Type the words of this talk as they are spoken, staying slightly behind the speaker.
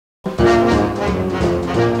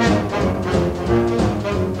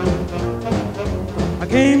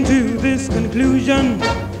conclusion,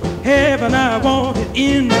 heaven I wanted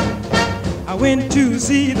in. I went to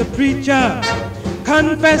see the preacher,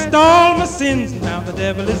 confessed all my sins. Now the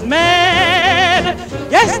devil is mad.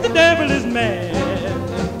 Yes, the devil is mad.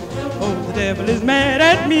 Oh, the devil is mad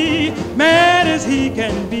at me, mad as he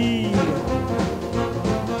can be.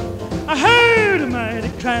 I heard a mighty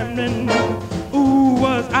clamoring. Ooh,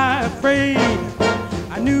 was I afraid.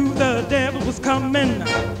 I knew the devil was coming,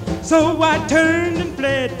 so I turned and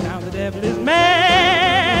fled. Now the devil is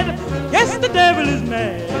mad. Yes, the devil is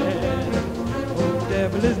mad. Oh, the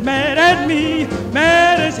devil is mad at me,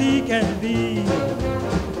 mad as he can be.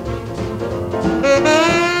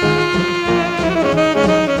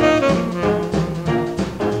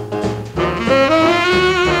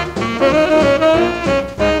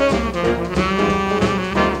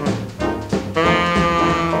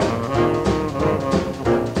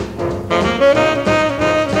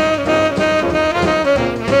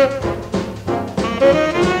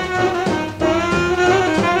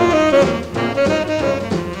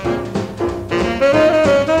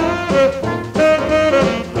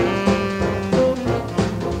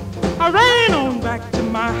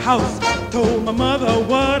 Told my mother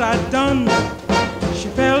what I'd done. She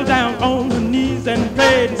fell down on her knees and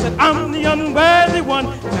prayed and said, I'm the unworthy one.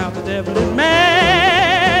 Now the devil is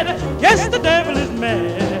mad. Yes, the devil is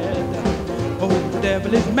mad. Oh, the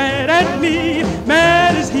devil is mad at me,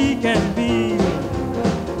 mad as he can be.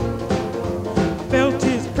 I felt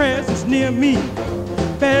his presence near me,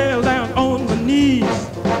 fell down on my knees.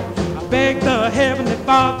 I begged the Heavenly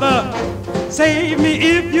Father, save me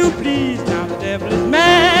if you please. Now the devil is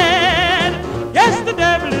mad. Yes, the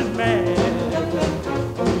devil is mad.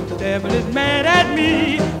 Oh, the devil is mad at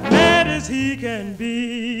me, mad as he can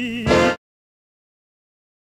be.